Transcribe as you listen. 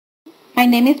My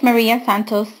name is Maria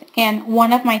Santos, and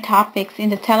one of my topics in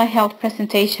the telehealth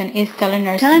presentation is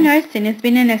telenursing. Telenursing has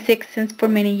been in existence for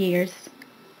many years.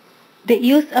 The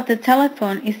use of the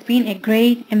telephone is being a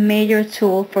great and major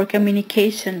tool for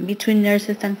communication between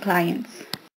nurses and clients.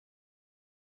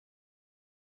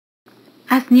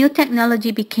 As new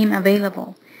technology became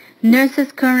available,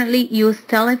 nurses currently use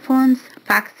telephones,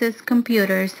 faxes,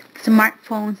 computers,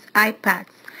 smartphones,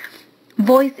 iPads,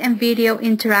 voice and video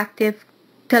interactive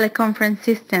teleconference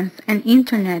systems, and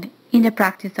internet in the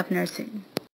practice of nursing.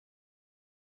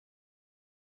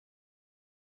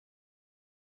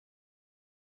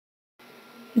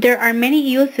 There are many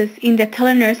uses in the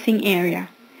telenursing area.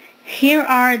 Here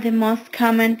are the most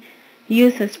common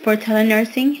uses for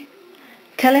telenursing: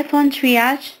 telephone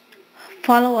triage,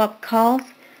 follow-up calls,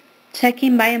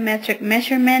 checking biometric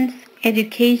measurements,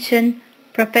 education,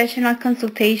 professional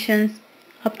consultations,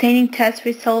 obtaining test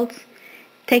results,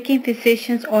 taking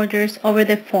physician's orders over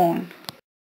the phone.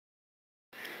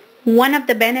 One of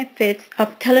the benefits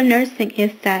of telenursing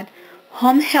is that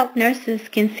home health nurses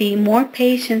can see more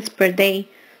patients per day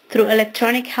through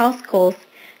electronic house calls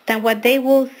than what they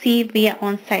will see via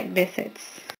on-site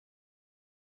visits.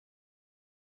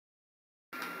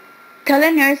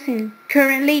 Telenursing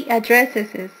currently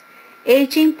addresses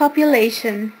aging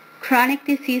population, chronic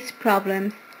disease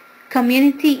problems,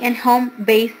 community and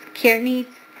home-based care needs,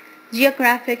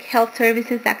 geographic health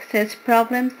services access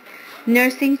problems,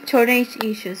 nursing shortage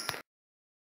issues.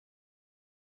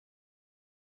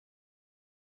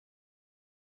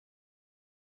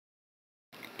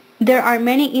 There are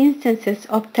many instances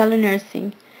of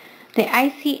telenursing. The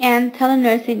ICN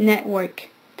Telenursing Network,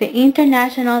 the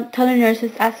International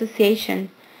Telenurses Association.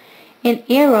 In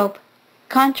Europe,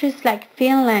 countries like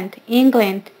Finland,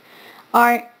 England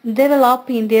are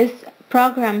developing these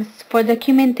programs for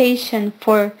documentation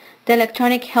for the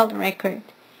electronic health record.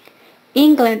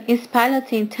 England is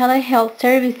piloting telehealth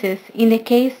services in the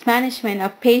case management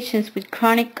of patients with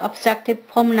chronic obstructive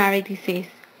pulmonary disease.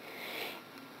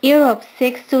 Europe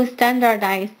seeks to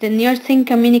standardize the nursing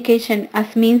communication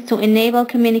as means to enable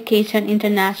communication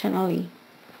internationally.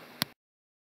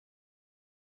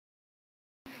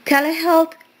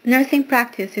 Telehealth nursing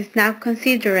practice is now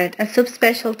considered a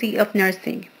subspecialty of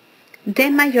nursing.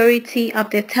 The majority of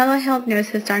the telehealth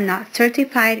nurses are not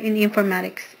certified in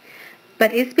informatics,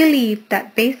 but it's believed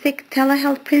that basic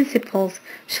telehealth principles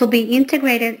should be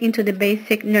integrated into the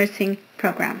basic nursing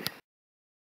program.